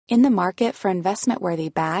In the market for investment-worthy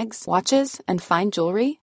bags, watches, and fine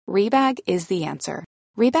jewelry, Rebag is the answer.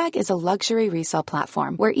 Rebag is a luxury resale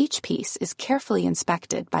platform where each piece is carefully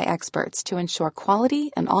inspected by experts to ensure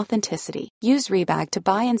quality and authenticity. Use Rebag to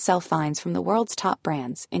buy and sell finds from the world's top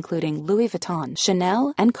brands, including Louis Vuitton,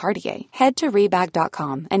 Chanel, and Cartier. Head to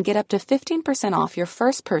Rebag.com and get up to 15% off your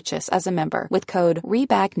first purchase as a member with code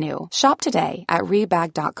REBAGNEW. Shop today at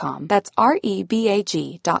Rebag.com. That's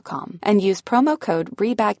REBAG.com. And use promo code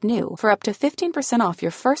REBAGNEW for up to 15% off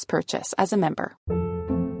your first purchase as a member.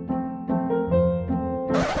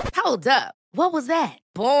 Hold up. What was that?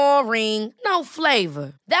 Boring. No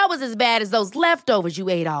flavor. That was as bad as those leftovers you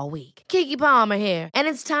ate all week. Keke Palmer here, and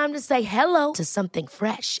it's time to say hello to something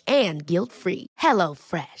fresh and guilt-free. Hello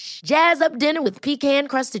Fresh. Jazz up dinner with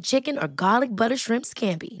pecan-crusted chicken or garlic butter shrimp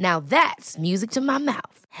scampi. Now that's music to my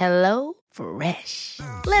mouth. Hello Fresh.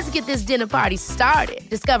 Let's get this dinner party started.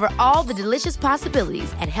 Discover all the delicious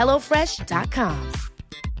possibilities at hellofresh.com.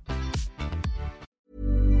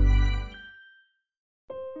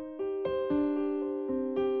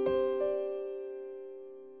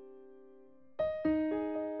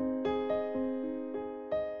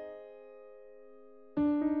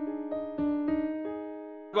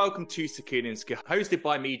 Welcome to Security and Skill, hosted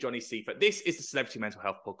by me, Johnny Seifert. This is the Celebrity Mental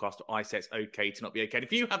Health Podcast where I say it's okay to not be okay. And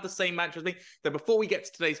if you have the same mantra as me, then before we get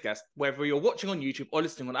to today's guest, whether you're watching on YouTube or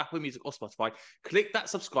listening on Apple Music or Spotify, click that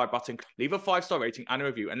subscribe button, leave a 5-star rating and a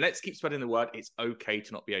review, and let's keep spreading the word. It's okay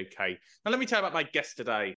to not be okay. Now, let me tell you about my guest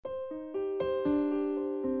today.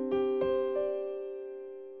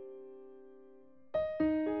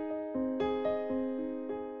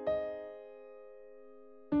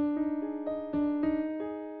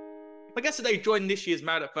 My guest today joined this year's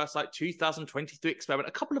Married at First Sight 2023 experiment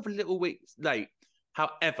a couple of little weeks late.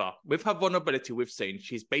 However, with her vulnerability we've seen,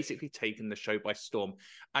 she's basically taken the show by storm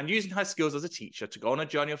and using her skills as a teacher to go on a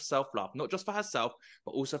journey of self-love, not just for herself,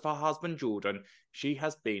 but also for her husband, Jordan. She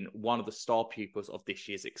has been one of the star pupils of this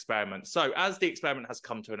year's experiment. So as the experiment has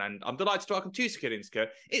come to an end, I'm delighted to welcome to Security and Skill.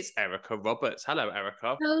 It's Erica Roberts. Hello,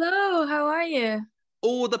 Erica. Hello, how are you?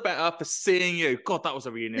 All the better for seeing you. God, that was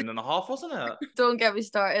a reunion and a half, wasn't it? Don't get me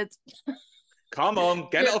started. Come on,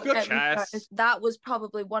 get it off your chest. That was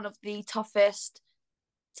probably one of the toughest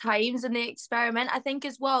times in the experiment, I think,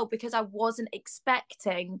 as well, because I wasn't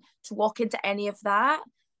expecting to walk into any of that.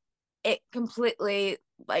 It completely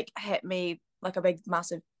hit me like a big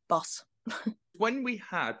massive bus. When we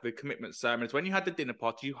had the commitment ceremonies, when you had the dinner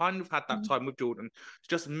party, you kind of had that time with Jordan to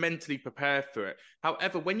just mentally prepare for it.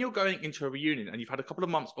 However, when you're going into a reunion and you've had a couple of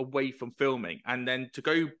months away from filming and then to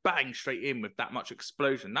go bang straight in with that much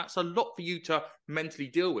explosion, that's a lot for you to mentally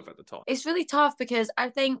deal with at the time. It's really tough because I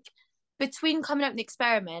think between coming out of the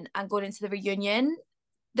experiment and going into the reunion,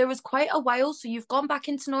 there was quite a while. So you've gone back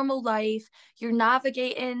into normal life, you're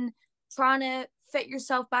navigating, trying to fit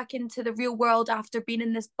yourself back into the real world after being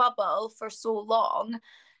in this bubble for so long.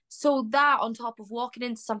 So that on top of walking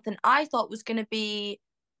into something I thought was going to be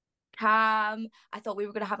calm, I thought we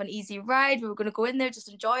were going to have an easy ride, we were going to go in there,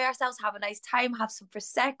 just enjoy ourselves, have a nice time, have some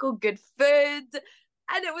Prosecco, good food,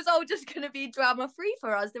 and it was all just going to be drama free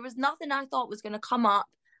for us. There was nothing I thought was going to come up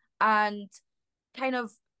and kind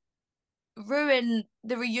of ruin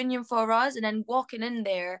the reunion for us, and then walking in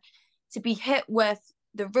there to be hit with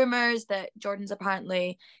the rumors that Jordan's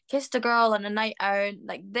apparently kissed a girl on a night out.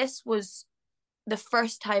 Like, this was the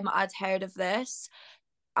first time I'd heard of this.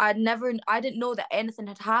 I didn't know that anything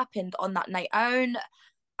had happened on that night out.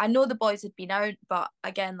 I know the boys had been out, but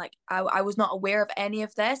again, I was not aware of any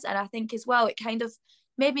of this. And I think as well, it kind of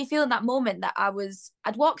made me feel in that moment that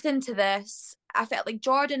I'd walked into this. I felt like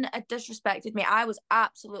Jordan had disrespected me. I was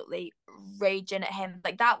absolutely raging at him.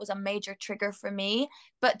 Like, that was a major trigger for me.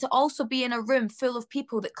 But to also be in a room full of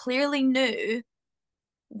people that clearly knew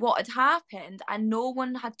what had happened and no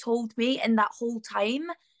one had told me in that whole time.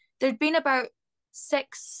 There'd been about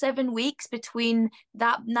 6-7 weeks between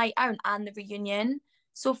that night out and the reunion.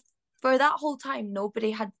 So for that whole time,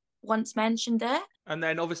 nobody had once mentioned it. And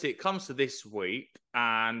then obviously it comes to this week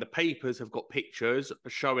and the papers have got pictures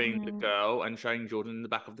showing the girl and showing Jordan in the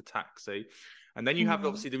back of the taxi. And then you have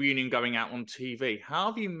obviously the reunion going out on TV. How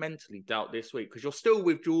have you mentally dealt this week? Because you're still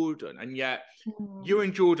with Jordan and yet you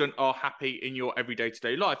and Jordan are happy in your everyday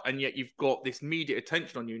to-day life. And yet you've got this media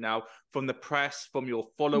attention on you now from the press, from your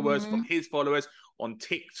followers, from his followers, on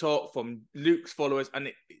TikTok, from Luke's followers.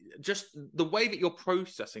 And just the way that you're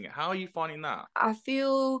processing it, how are you finding that? I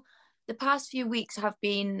feel the past few weeks have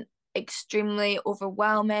been extremely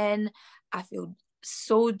overwhelming. I feel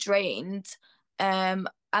so drained. I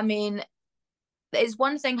mean, there's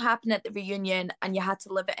one thing happened at the reunion and you had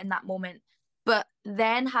to live it in that moment, but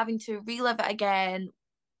then having to relive it again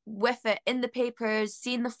with it in the papers,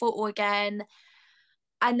 seeing the photo again,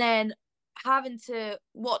 and then having to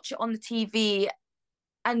watch it on the TV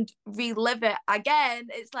and relive it again.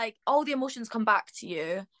 It's like all the emotions come back to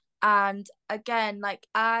you. And again, like,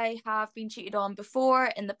 I have been cheated on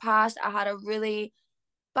before in the past. I had a really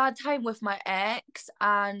bad time with my ex,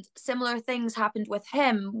 and similar things happened with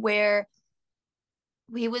him where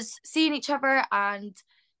we was seeing each other and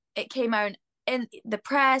it came out in the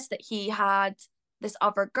press that he had this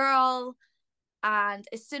other girl. And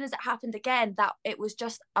as soon as it happened again, that it was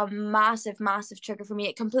just a massive trigger for me.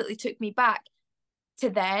 It completely took me back to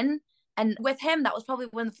then. And with him, that was probably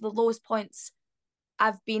one of the lowest points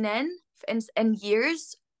I've been in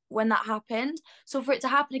years when that happened. So for it to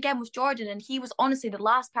happen again with Jordan, and he was honestly the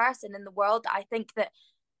last person in the world that I think that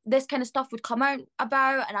this kind of stuff would come out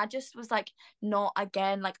about, and I just was like, not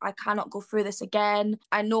again. Like, I cannot go through this again.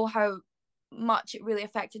 I know how much it really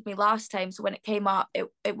affected me last time, so when it came up,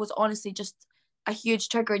 it was honestly just a huge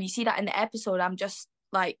trigger. And you see that in the episode, I'm just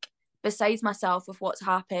like besides myself with what's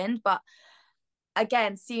happened. But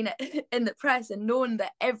again, seeing it in the press and knowing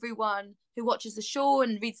that everyone who watches the show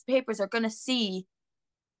and reads the papers are going to see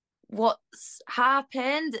what's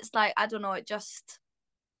happened, it's like, I don't know, it just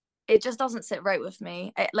doesn't sit right with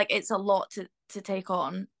me. It's a lot to take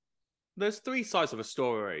on. There's three sides of a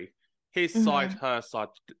story: his Mm-hmm. side, her side,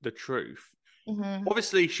 the truth. Mm-hmm.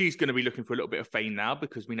 Obviously, she's going to be looking for a little bit of fame now,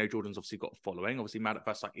 because we know Jordan's obviously got a following. Obviously, Mad at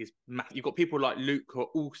First Sight is massive. You've got people like Luke who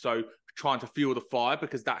are also trying to fuel the fire,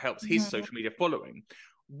 because that helps his social media following.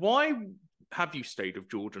 Why have you stayed with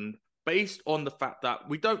Jordan? Based on the fact that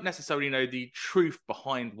we don't necessarily know the truth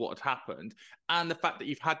behind what had happened, and the fact that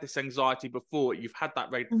you've had this anxiety before, you've had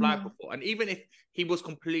that red flag before, and even if he was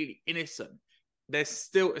completely innocent, there's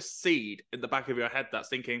still a seed in the back of your head that's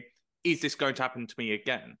thinking, is this going to happen to me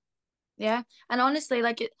again? Yeah. And honestly,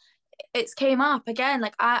 like, it's came up again.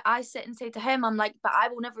 Like, I sit and say to him, I'm like, but I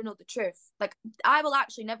will never know the truth. Like, I will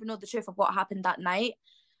actually never know the truth of what happened that night.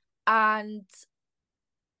 And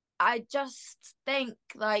I just think,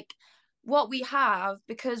 like, what we have,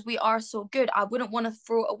 because we are so good, I wouldn't want to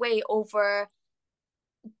throw it away over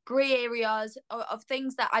grey areas of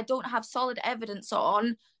things that I don't have solid evidence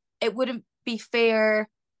on. It wouldn't be fair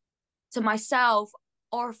to myself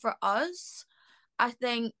or for us. I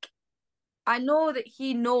think, I know that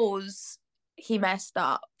he knows he messed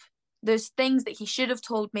up. There's things that he should have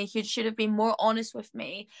told me. He should have been more honest with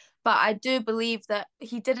me. But I do believe that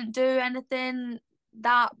he didn't do anything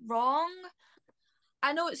that wrong.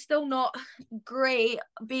 I know it's still not great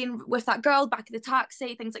being with that girl back in the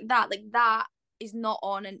taxi, things like that. Like, that is not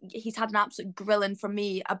on. And he's had an absolute grilling from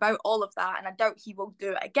me about all of that. And I doubt he will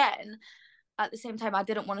do it again. At the same time, I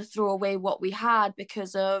didn't want to throw away what we had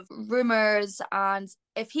because of rumors. And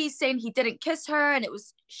if he's saying he didn't kiss her and it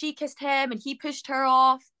was she kissed him and he pushed her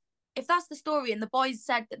off, if that's the story and the boys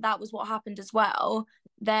said that that was what happened as well,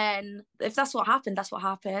 then if that's what happened, that's what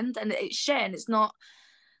happened. And it's shit, and it's not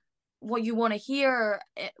what you want to hear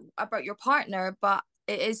about your partner, but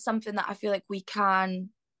it is something that I feel like we can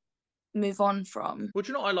move on from. Well, do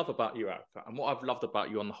you know what I love about you, Alpha, and what I've loved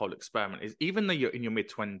about you on the whole experiment is, even though you're in your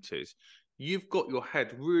mid-20s, you've got your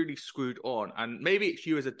head really screwed on. And maybe it's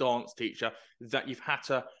you as a dance teacher that you've had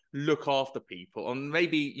to look after people, and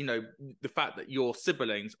maybe, you know, the fact that your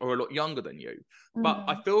siblings are a lot younger than you. But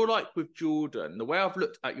I feel like with Jordan, the way I've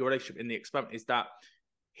looked at your relationship in the experiment is that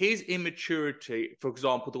his immaturity, for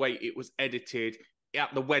example, the way it was edited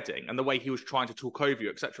at the wedding and the way he was trying to talk over you,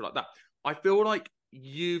 etc., like that, I feel like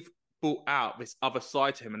you've brought out this other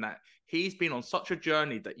side to him, and that he's been on such a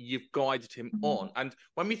journey that you've guided him on. And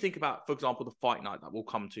when we think about, for example, the fight night that we'll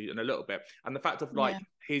come to in a little bit, and the fact of like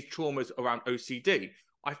his traumas around OCD,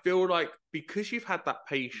 I feel like because you've had that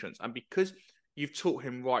patience and because you've taught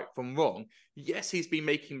him right from wrong, yes, he's been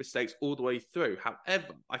making mistakes all the way through.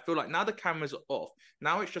 However, I feel like now the cameras are off,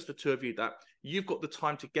 now it's just the two of you, that you've got the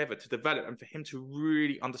time together to develop and for him to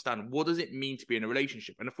really understand what does it mean to be in a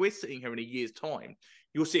relationship. And if we're sitting here in a year's time,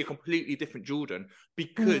 you'll see a completely different Jordan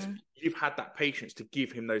because you've had that patience to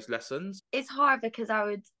give him those lessons. It's hard because I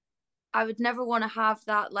would never want to have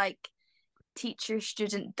that like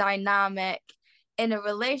teacher-student dynamic in a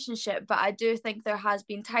relationship, but I do think there has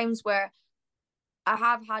been times where I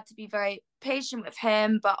have had to be very patient with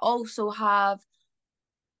him, but also have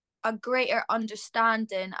a greater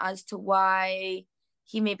understanding as to why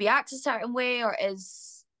he maybe acts a certain way or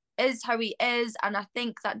is how he is. And I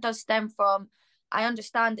think that does stem from, I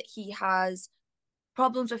understand that he has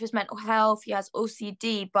problems with his mental health, he has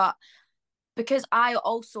OCD, but because I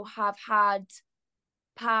also have had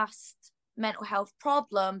past mental health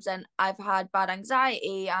problems and I've had bad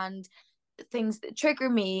anxiety and things that trigger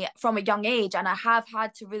me from a young age, and I have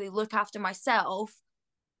had to really look after myself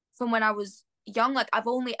from when I was young. Like, I've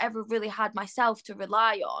only ever really had myself to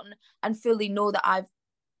rely on and fully know that I've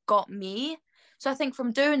got me. So I think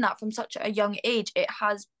from doing that from such a young age, it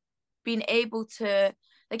has been able to,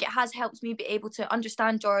 like, it has helped me be able to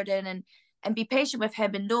understand Jordan and be patient with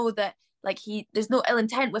him and know that, like, there's no ill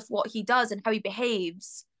intent with what he does and how he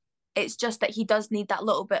behaves. It's just that he does need that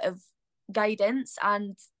little bit of guidance,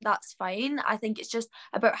 and that's fine. I think it's just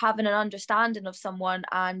about having an understanding of someone,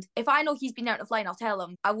 and if I know he's been out of line, I'll tell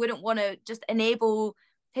him. I wouldn't want to just enable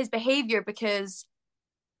his behavior, because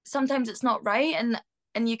sometimes it's not right,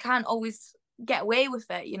 and you can't always get away with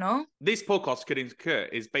it, you know. This podcast, Kidding to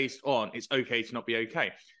Kurt, is based on it's okay to not be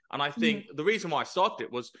okay. And I think the reason why I started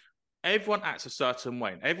it was everyone acts a certain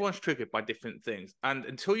way. Everyone's triggered by different things. And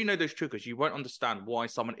until you know those triggers, you won't understand why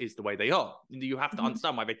someone is the way they are. You have to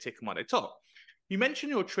understand why they tick and why they talk. You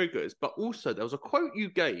mentioned your triggers, but also there was a quote you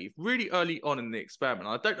gave really early on in the experiment.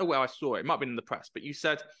 I don't know where I saw it. It might have been in the press, but you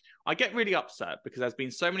said, I get really upset because there's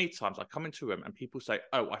been so many times I come into a room and people say,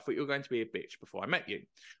 oh, I thought you were going to be a bitch before I met you.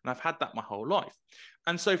 And I've had that my whole life.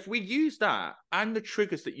 And so if we use that and the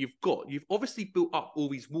triggers that you've got, you've obviously built up all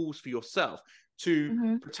these walls for yourself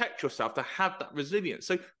to protect yourself, to have that resilience.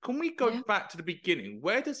 So can we go back to the beginning?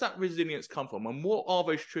 Where does that resilience come from? And what are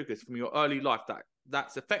those triggers from your early life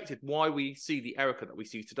that's affected why we see the Erica that we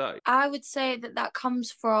see today? I would say that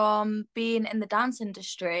comes from being in the dance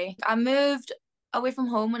industry. I moved away from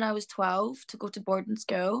home when I was 12 to go to boarding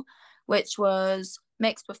school, which was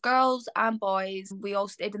mixed with girls and boys. We all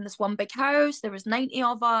stayed in this one big house. There was 90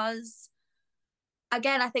 of us.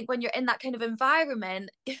 Again, I think when you're in that kind of environment,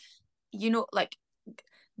 you know, like,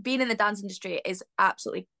 being in the dance industry is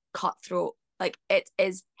absolutely cutthroat. Like, it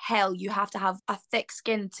is hell. You have to have a thick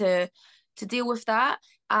skin to deal with that.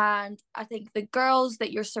 And I think the girls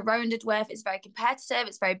that you're surrounded with, it's very competitive,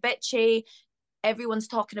 it's very bitchy. Everyone's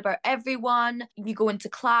talking about everyone. You go into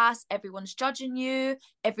class, everyone's judging you.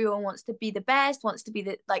 Everyone wants to be the best, wants to be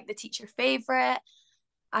the teacher favorite.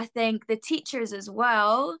 I think the teachers as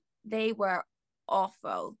well, they were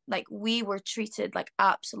awful. Like, we were treated like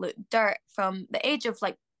absolute dirt from the age of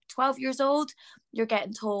like 12 years old. You're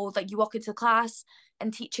getting told, like, you walk into class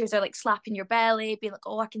and teachers are like slapping your belly, being like,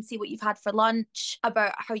 oh, I can see what you've had for lunch,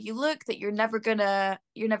 about how you look, that you're never gonna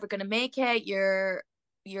make it, you're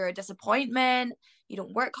a disappointment, you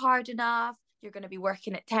don't work hard enough, you're gonna be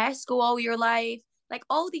working at Tesco all your life. Like,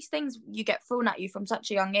 all these things you get thrown at you from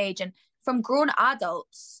such a young age, and from grown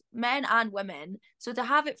adults, men and women. So to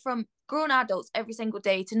have it from grown adults every single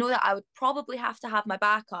day, to know that I would probably have to have my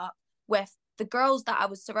back up with the girls that I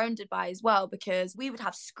was surrounded by as well, because we would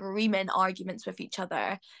have screaming arguments with each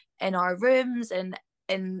other in our rooms and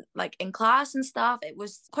in class and stuff. It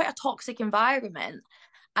was quite a toxic environment.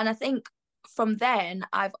 And I think from then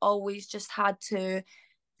I've always just had to,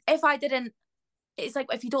 it's like,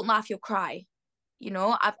 if you don't laugh, you'll cry. You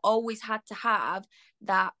know, I've always had to have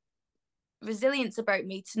that resilience about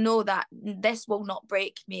me to know that this will not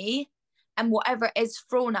break me, and whatever is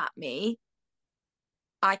thrown at me,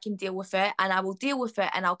 I can deal with it, and I will deal with it,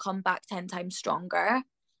 and I'll come back 10 times stronger.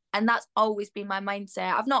 And that's always been my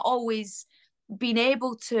mindset. I've not always been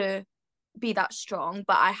able to be that strong,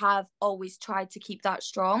 but I have always tried to keep that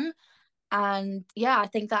strong. And yeah, I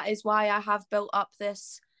think that is why I have built up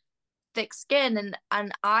this thick skin,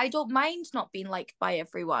 and I don't mind not being liked by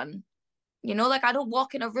everyone. You know, like, I don't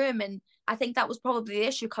walk in a room, and I think that was probably the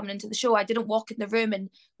issue coming into the show. I didn't walk in the room and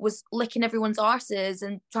was licking everyone's arses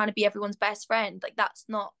and trying to be everyone's best friend. Like, that's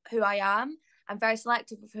not who I am. I'm very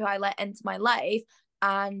selective of who I let into my life,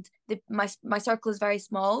 and my circle is very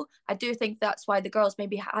small. I do think that's why the girls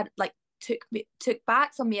maybe had took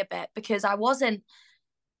back from me a bit, because I wasn't,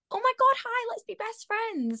 oh my God, hi, let's be best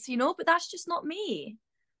friends, you know, but that's just not me.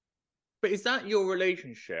 But is that your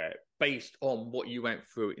relationship based on what you went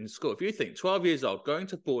through in school? If you think 12 years old, going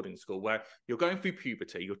to boarding school where you're going through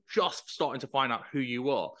puberty, you're just starting to find out who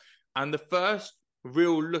you are, and the first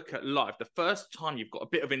real look at life, the first time you've got a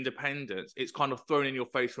bit of independence, it's kind of thrown in your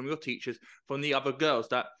face from your teachers, from the other girls,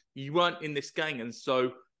 that you weren't in this gang, and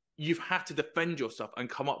so you've had to defend yourself and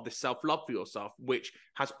come up with this self-love for yourself, which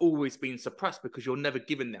has always been suppressed because you're never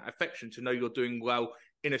given that affection to know you're doing well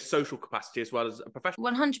in a social capacity as well as a professional.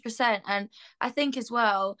 100%. And I think as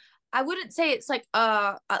well, I wouldn't say it's like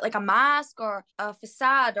a mask or a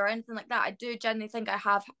facade or anything like that. I do genuinely think I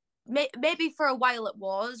have, maybe for a while it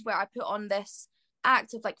was, where I put on this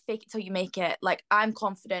act of like, fake it till you make it. Like, I'm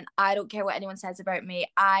confident, I don't care what anyone says about me,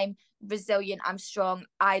 I'm resilient, I'm strong,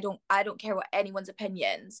 I don't care what anyone's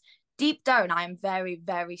opinions. Deep down, I am very,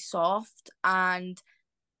 very soft, and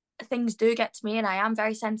things do get to me and I am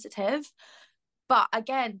very sensitive. But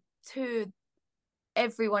again, to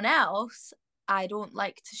everyone else, I don't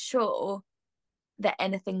like to show that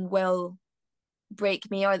anything will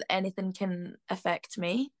break me or that anything can affect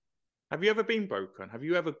me. Have you ever been broken? Have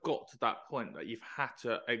you ever got to that point that you've had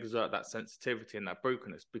to exert that sensitivity and that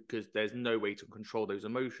brokenness because there's no way to control those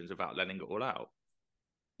emotions without letting it all out?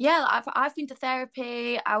 Yeah, I've been to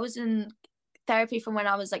therapy. I was in therapy from when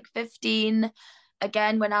I was like 15,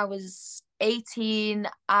 again when I was 18,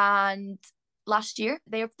 and last year.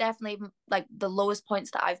 They're definitely like the lowest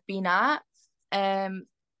points that I've been at.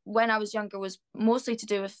 When I was younger was mostly to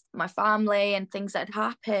do with my family and things that had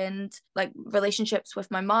happened, like relationships with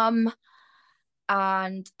my mum,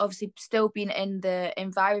 and obviously still being in the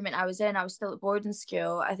environment I was in. I was still at boarding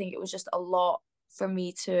school. I think it was just a lot for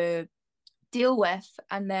me to deal with.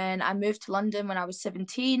 And then I moved to London when I was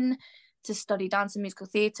 17 to study dance and musical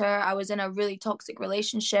theatre. I was in a really toxic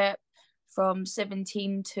relationship from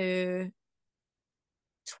 17 to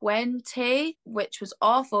 20, which was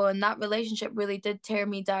awful, and that relationship really did tear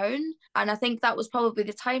me down. And I think that was probably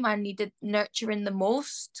the time I needed nurturing the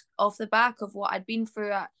most, off the back of what I'd been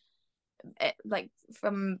through like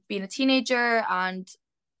from being a teenager and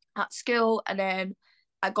at school. And then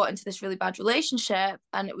I got into this really bad relationship,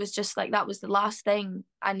 and it was just like that was the last thing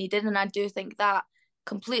I needed. And I do think that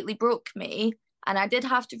completely broke me, and I did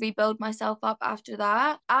have to rebuild myself up after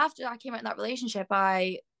that. After I came out of that relationship,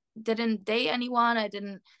 I didn't date anyone. I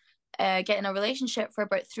didn't get in a relationship for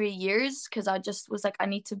about 3 years because I just was like, I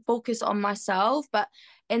need to focus on myself. But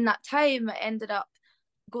in that time, I ended up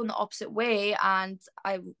going the opposite way, and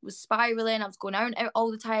I was spiraling. I was going out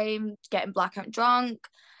all the time, getting blackout drunk,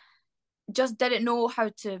 just didn't know how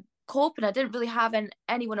to cope. And I didn't really have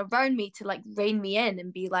anyone around me to like rein me in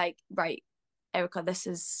and be like, right, Erica, this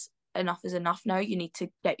is enough now. You need to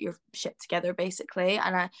get your shit together, basically.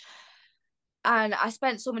 And I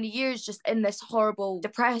spent so many years just in this horrible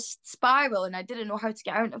depressed spiral, and I didn't know how to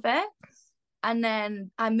get out of it. And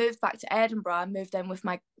then I moved back to Edinburgh. I moved in with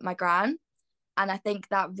my gran, and I think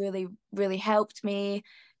that really, really helped me.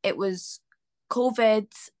 It was COVID,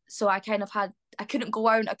 so I couldn't go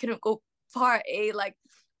out, I couldn't go party. Like,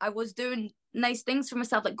 I was doing nice things for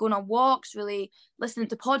myself, like going on walks, really listening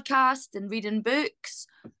to podcasts and reading books.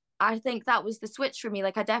 I think that was the switch for me.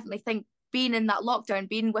 Like, I definitely think being in that lockdown,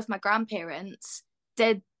 being with my grandparents,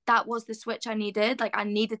 that was the switch I needed. Like, I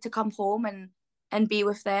needed to come home and be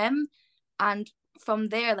with them. And from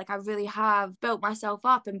there, like, I really have built myself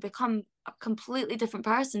up and become a completely different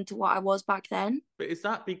person to what I was back then. But is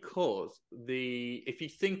that because if you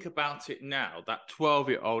think about it now, that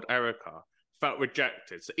 12-year-old Erica felt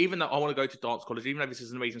rejected. So even though I want to go to dance college, even though this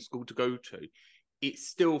is an amazing school to go to, it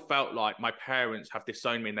still felt like my parents have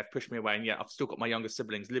disowned me and they've pushed me away, and yet I've still got my younger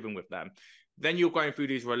siblings living with them. Then you're going through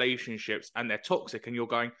these relationships and they're toxic, and you're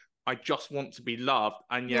going, I just want to be loved,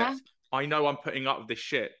 and yet I know I'm putting up with this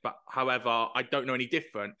shit, but however, I don't know any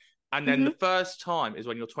different. And then the first time is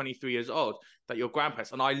when you're 23 years old that your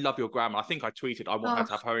grandparents, and I love your grandma. I think I tweeted, I want her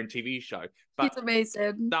to have her own TV show. But it's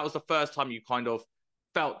amazing. That was the first time you kind of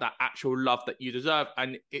felt that actual love that you deserve.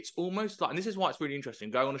 And it's almost like, and this is why it's really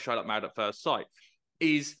interesting, going on a show like Married at First Sight,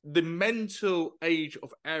 is the mental age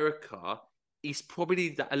of Erica is probably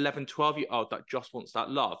that 11, 12-year-old that just wants that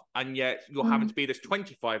love. And yet you're having to be this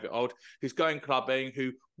 25-year-old who's going clubbing,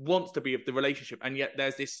 who wants to be of the relationship. And yet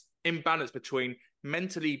there's this imbalance between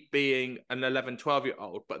mentally being an 11,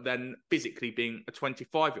 12-year-old, but then physically being a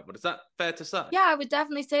 25-year-old. Is that fair to say? Yeah, I would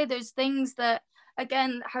definitely say there's things that,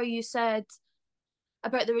 again, how you said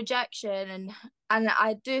about the rejection, and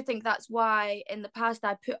I do think that's why in the past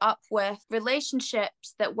I put up with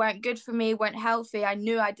relationships that weren't good for me, weren't healthy. I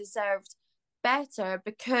knew I deserved better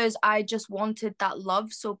because I just wanted that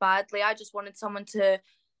love so badly. I just wanted someone to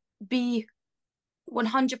be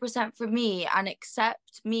 100% for me and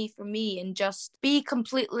accept me for me and just be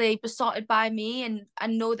completely besotted by me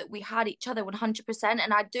and know that we had each other 100%.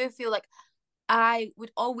 And I do feel like I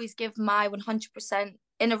would always give my 100%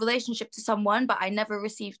 in a relationship to someone, but I never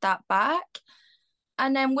received that back.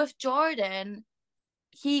 And then with Jordan,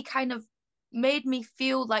 he kind of made me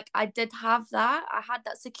feel like I did have that. I had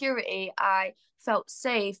that security. I felt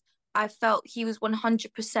safe. I felt he was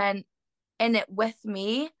 100% in it with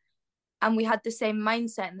me. And we had the same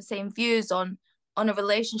mindset and the same views on a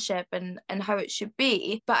relationship and how it should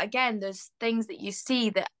be. But again, there's things that you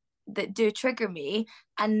see that do trigger me.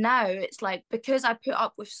 And now it's like, because I put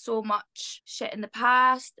up with so much shit in the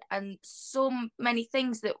past and so many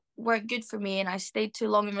things that weren't good for me, and I stayed too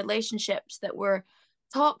long in relationships that were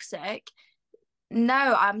toxic,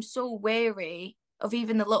 now I'm so wary of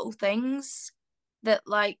even the little things that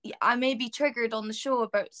like I may be triggered on the show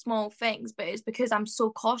about small things, but it's because I'm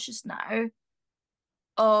so cautious now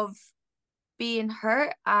of being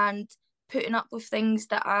hurt and putting up with things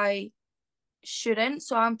that I shouldn't.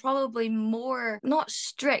 So I'm probably more not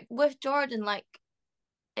strict with Jordan. Like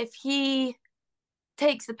if he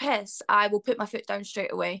takes the piss, I will put my foot down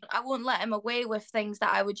straight away. I won't let him away with things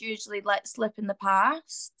that I would usually let slip in the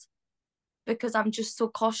past because I'm just so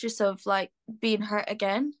cautious of like being hurt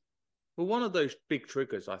again. Well, one of those big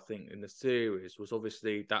triggers, I think, in the series was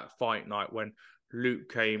obviously that fight night when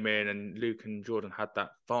Luke came in and Luke and Jordan had that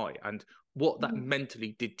fight, and what that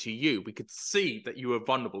mentally did to you. We could see that you were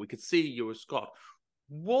vulnerable. We could see you were scarred.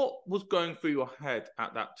 What was going through your head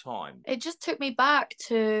at that time? It just took me back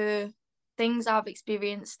to things I've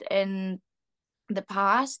experienced in the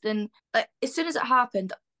past. And like, as soon as it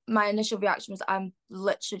happened, my initial reaction was I'm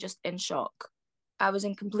literally just in shock. I was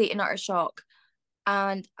in complete and utter shock.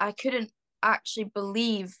 And I couldn't actually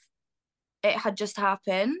believe it had just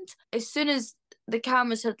happened. As soon as the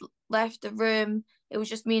cameras had left the room, it was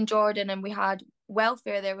just me and Jordan, and we had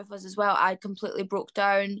welfare there with us as well. I completely broke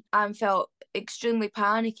down and felt extremely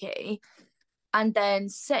panicky. And then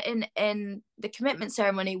sitting in the commitment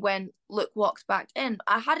ceremony when Luke walked back in,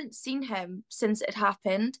 I hadn't seen him since it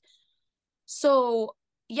happened. So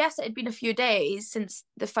yes, it had been a few days since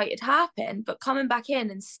the fight had happened, but coming back in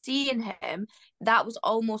and seeing him, that was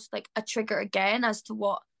almost like a trigger again as to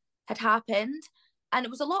what had happened. And it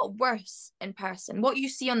was a lot worse in person. What you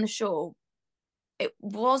see on the show, it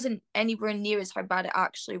wasn't anywhere near as how bad it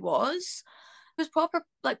actually was. It was proper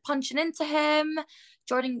like punching into him.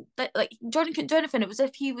 Jordan couldn't do anything. It was as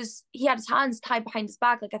if he had his hands tied behind his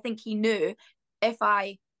back. Like I think he knew if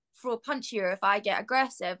I throw a punch here, if I get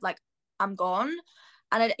aggressive, like I'm gone.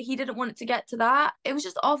 And he didn't want it to get to that. It was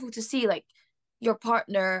just awful to see like your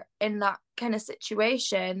partner in that kind of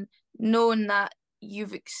situation, knowing that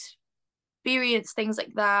you've experienced things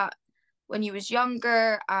like that when you was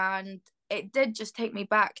younger. And it did just take me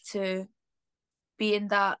back to being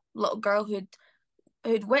that little girl who'd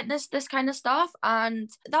witnessed this kind of stuff. And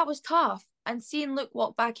that was tough. And seeing Luke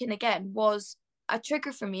walk back in again was a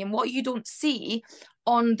trigger for me. And what you don't see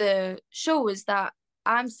on the show is that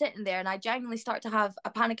I'm sitting there and I genuinely start to have a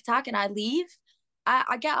panic attack and I leave.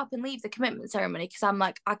 I get up and leave the commitment ceremony because I'm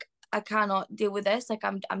like, I cannot deal with this. Like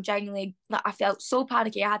I'm genuinely, like I felt so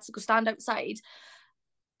panicky. I had to go stand outside.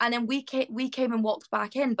 And then we came and walked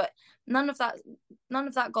back in, but none of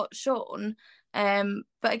that got shown.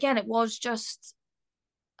 But again, it was just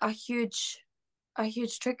a huge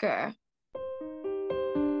trigger.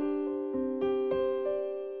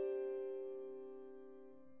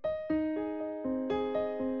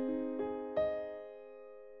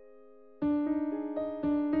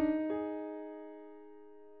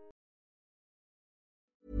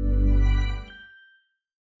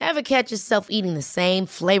 Ever catch yourself eating the same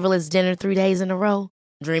flavorless dinner 3 days in a row?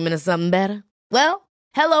 Dreaming of something better? Well,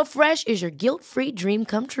 HelloFresh is your guilt-free dream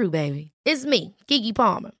come true, baby. It's me, Keke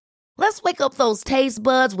Palmer. Let's wake up those taste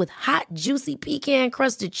buds with hot, juicy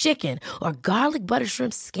pecan-crusted chicken or garlic butter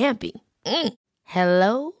shrimp scampi.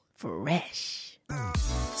 Hello Fresh.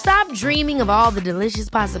 Stop dreaming of all the delicious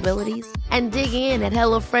possibilities and dig in at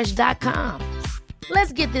HelloFresh.com.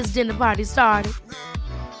 Let's get this dinner party started.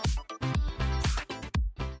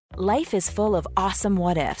 Life is full of awesome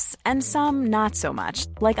what-ifs, and some not so much,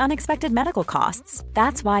 like unexpected medical costs.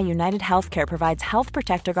 That's why United Healthcare provides Health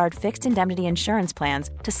Protector Guard fixed indemnity insurance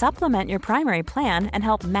plans to supplement your primary plan and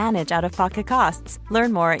help manage out-of-pocket costs.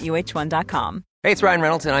 Learn more at UH1.com. Hey, it's Ryan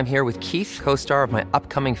Reynolds, and I'm here with Keith, co-star of my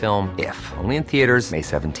upcoming film, If, only in theaters May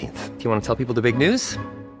 17th. Do you want to tell people the big news?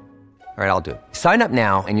 All right, I'll do it. Sign up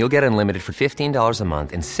now and you'll get unlimited for $15 a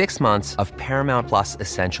month and 6 months of Paramount Plus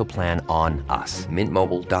Essential Plan on us.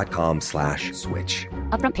 MintMobile.com/switch.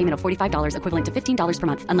 Upfront payment of $45 equivalent to $15 per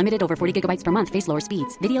month. Unlimited over 40 gigabytes per month. Face lower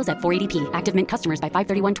speeds. Videos at 480p. Active Mint customers by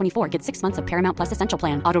 531.24 get 6 months of Paramount Plus Essential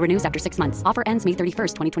Plan. Auto renews after 6 months. Offer ends May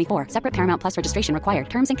 31st, 2024. Separate Paramount Plus registration required.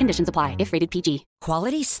 Terms and conditions apply if rated PG.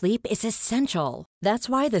 Quality sleep is essential. That's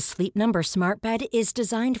why the Sleep Number Smart Bed is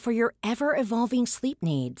designed for your ever-evolving sleep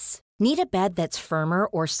needs. Need a bed that's firmer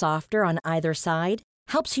or softer on either side?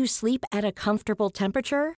 Helps you sleep at a comfortable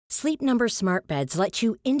temperature? Sleep Number Smart Beds let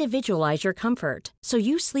you individualize your comfort, so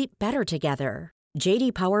you sleep better together.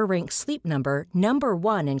 J.D. Power ranks Sleep Number number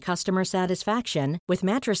 1 in customer satisfaction with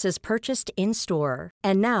mattresses purchased in-store.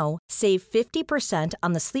 And now, save 50%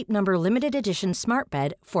 on the Sleep Number Limited Edition Smart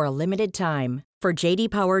Bed for a limited time. For J.D.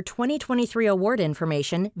 Power 2023 award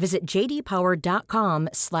information, visit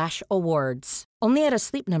jdpower.com/awards. Only at a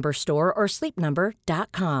Sleep Number store or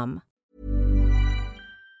sleepnumber.com.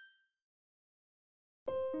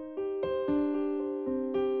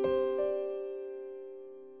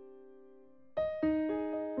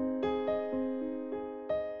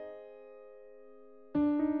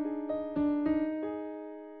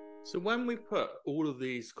 So when we put all of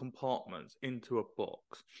these compartments into a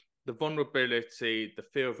box, the vulnerability, the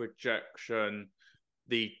fear of rejection,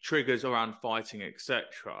 the triggers around fighting,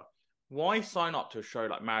 etc., why sign up to a show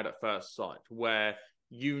like Married at First Sight, where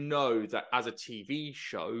you know that as a TV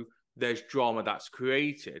show, there's drama that's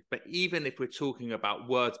created. But even if we're talking about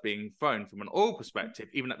words being thrown from an oral perspective,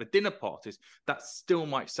 even at the dinner parties, that still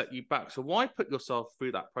might set you back. So why put yourself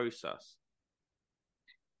through that process?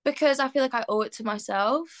 Because I feel like I owe it to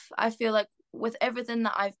myself. I feel like with everything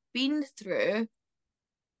that I've been through,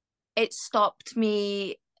 it stopped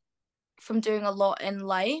me from doing a lot in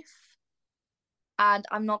life. And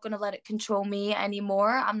I'm not going to let it control me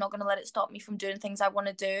anymore. I'm not going to let it stop me from doing things I want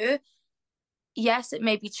to do. Yes, it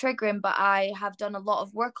may be triggering, but I have done a lot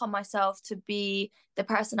of work on myself to be the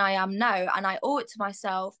person I am now. And I owe it to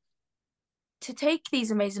myself to take these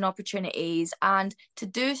amazing opportunities and to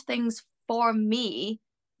do things for me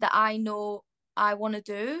that I know I want to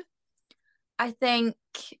do. I think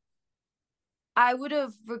I would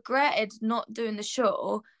have regretted not doing the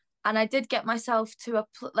show. And I did get myself to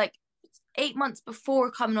like 8 months before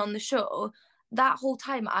coming on the show. That whole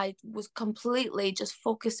time I was completely just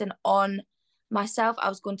focusing on myself. I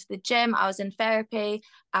was going to the gym, I was in therapy,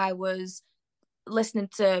 I was listening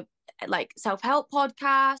to like self-help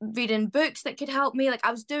podcasts, reading books that could help me. Like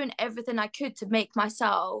I was doing everything I could to make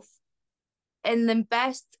myself in the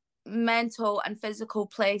best mental and physical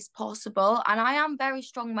place possible. And I am very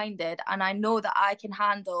strong-minded, and I know that I can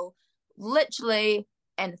handle literally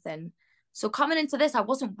anything. So coming into this, I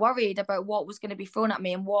wasn't worried about what was going to be thrown at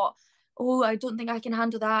me and I don't think I can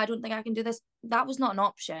handle that. I don't think I can do this. That was not an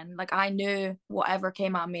option. Like I knew whatever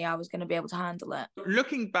came at me, I was going to be able to handle it.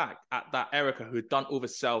 Looking back at that Erica who had done all the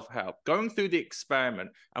self-help, going through the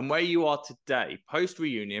experiment and where you are today,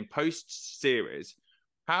 post-reunion, post-series,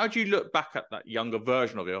 how do you look back at that younger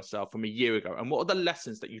version of yourself from a year ago? And what are the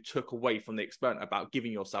lessons that you took away from the experiment about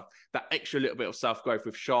giving yourself that extra little bit of self-growth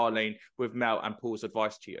with Charlene, with Mel, and Paul's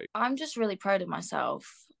advice to you? I'm just really proud of myself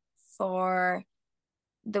for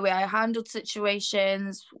the way I handled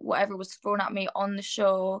situations, whatever was thrown at me on the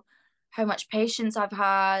show, how much patience I've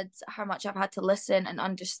had, how much I've had to listen and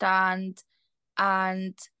understand,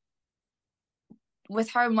 and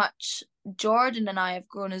with how much Jordan and I have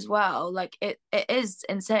grown as well. Like it is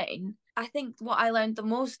insane. I think what I learned the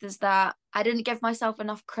most is that I didn't give myself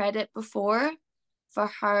enough credit before for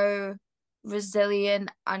how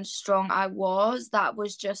resilient and strong I was.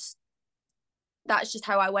 That's just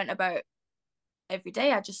how I went about every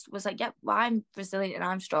day. I just was like, yep, well, I'm resilient and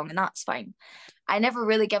I'm strong, and that's fine. I never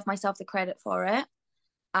really give myself the credit for it.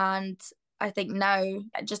 And I think now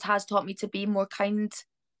it just has taught me to be more kind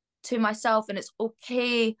to myself, and it's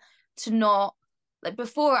okay to not, like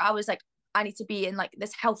before I was like, I need to be in like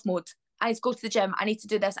this health mode. I need to go to the gym. I need to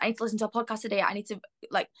do this. I need to listen to a podcast a day. I need to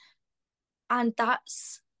like, and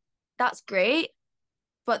that's great.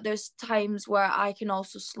 But there's times where I can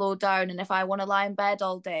also slow down. And if I want to lie in bed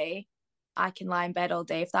all day, I can lie in bed all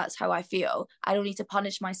day if that's how I feel. I don't need to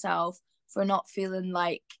punish myself for not feeling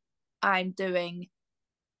like I'm doing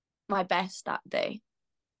my best that day.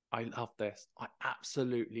 I love this. I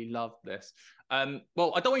absolutely love this.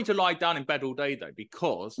 Well, I don't want you to lie down in bed all day, though,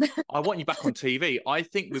 because I want you back on TV. I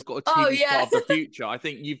think we've got a TV star of the future. I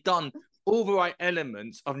think you've done all the right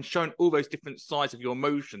elements and shown all those different sides of your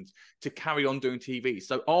emotions to carry on doing TV.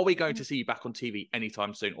 So are we going to see you back on TV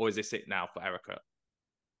anytime soon, or is this it now for Erica?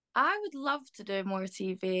 I would love to do more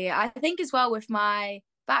TV. I think as well, with my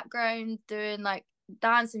background doing like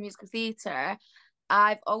dance and musical theatre,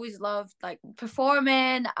 I've always loved like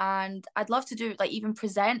performing, and I'd love to do like even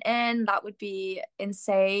presenting. That would be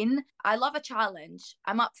insane. I love a challenge.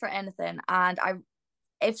 I'm up for anything, and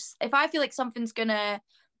if I feel like something's gonna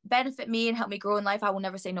benefit me and help me grow in life, I will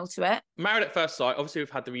never say no to it. Married at First Sight, obviously we've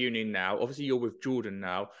had the reunion now. Obviously you're with Jordan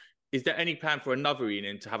now. Is there any plan for another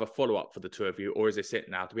reunion to have a follow-up for the two of you, or is this it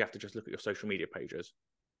now? Do we have to just look at your social media pages?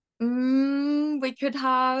 We could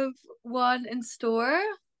have one in store.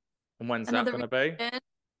 And when's that going to be?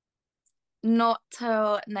 Not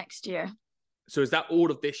till next year. So is that all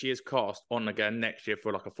of this year's cast on again next year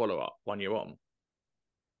for like a follow-up 1 year on?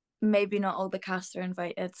 Maybe not all the cast are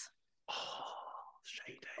invited. Oh,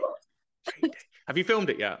 shady. Have you filmed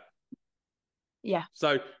it yet? Yeah.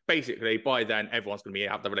 So basically, by then, everyone's going to be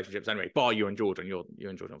out of the relationships anyway. Bar you and Jordan. You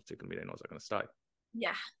and Jordan obviously going to be there. Not going to stay.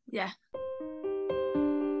 Yeah.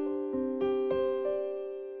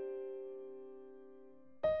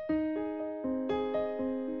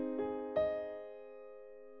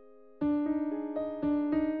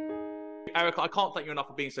 Erica, I can't thank you enough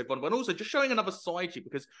for being so vulnerable, and also just showing another side to you,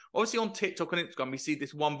 because obviously on TikTok and Instagram we see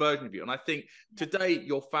this one version of you, and I think today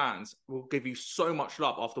your fans will give you so much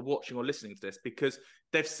love after watching or listening to this, because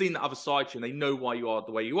they've seen the other side to you and they know why you are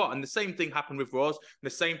the way you are. And the same thing happened with Roz,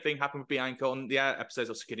 and the same thing happened with Bianca on the episodes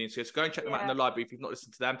of Skinny and Skinny. So go and check them out in the library if you've not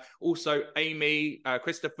listened to them. Also, Amy,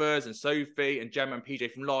 Christopher's, and Sophie, and Gemma and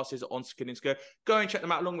PJ from last year's on Skinny and Skinny. Go and check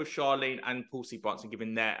them out along with Charlene and Paul C. Brunson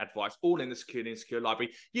giving their advice, all in the Skinny and Skinny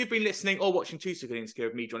library. You've been listening or watching to Skinny and Skinny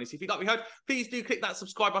with me, Johnny. So if you like what you heard, please do click that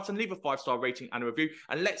subscribe button, leave a 5-star rating and a review,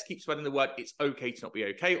 and let's keep spreading the word. It's okay to not be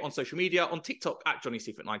okay on social media, on TikTok at Johnny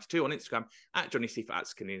Seifert 92, on Instagram at Johnny Seifert at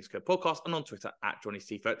Skinny and Skinny Podcast, and on Twitter at Johnny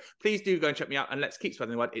Seifert. Please do go and check me out, and let's keep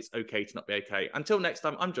spreading the word. It's okay to not be okay. Until next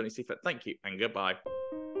time, I'm Johnny Seifert. Thank you and goodbye.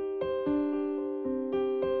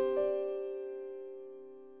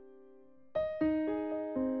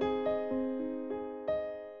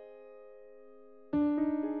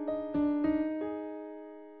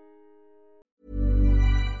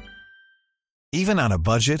 Even on a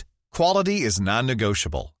budget, quality is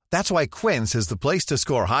non-negotiable. That's why Quince is the place to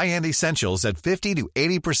score high-end essentials at 50 to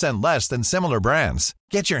 80% less than similar brands.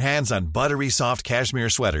 Get your hands on buttery soft cashmere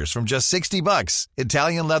sweaters from just $60,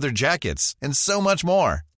 Italian leather jackets, and so much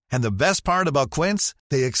more. And the best part about Quince,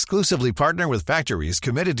 they exclusively partner with factories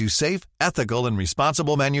committed to safe, ethical, and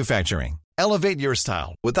responsible manufacturing. Elevate your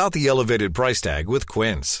style without the elevated price tag with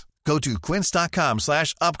Quince. Go to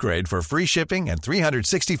quince.com/upgrade for free shipping and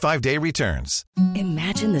 365-day returns.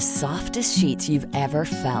 Imagine the softest sheets you've ever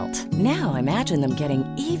felt. Now imagine them getting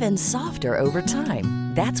even softer over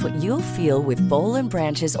time. That's what you'll feel with Boll &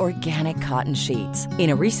 Branch's organic cotton sheets. In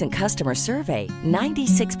a recent customer survey,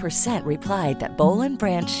 96% replied that Boll &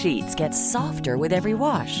 Branch sheets get softer with every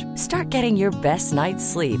wash. Start getting your best night's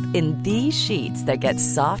sleep in these sheets that get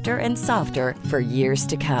softer and softer for years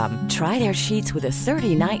to come. Try their sheets with a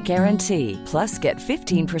 30-night guarantee. Plus, get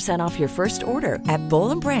 15% off your first order at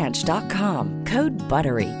bollandbranch.com. Code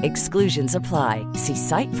BUTTERY. Exclusions apply. See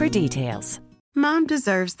site for details. Mom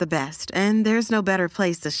deserves the best, and there's no better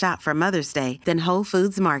place to shop for Mother's Day than Whole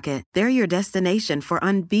Foods Market. They're your destination for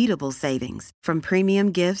unbeatable savings, from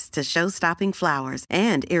premium gifts to show-stopping flowers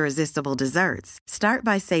and irresistible desserts. Start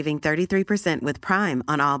by saving 33% with Prime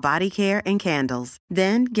on all body care and candles.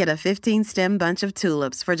 Then get a 15-stem bunch of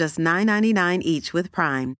tulips for just $9.99 each with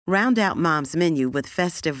Prime. Round out Mom's menu with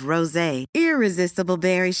festive rosé, irresistible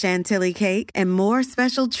berry chantilly cake, and more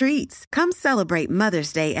special treats. Come celebrate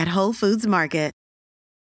Mother's Day at Whole Foods Market.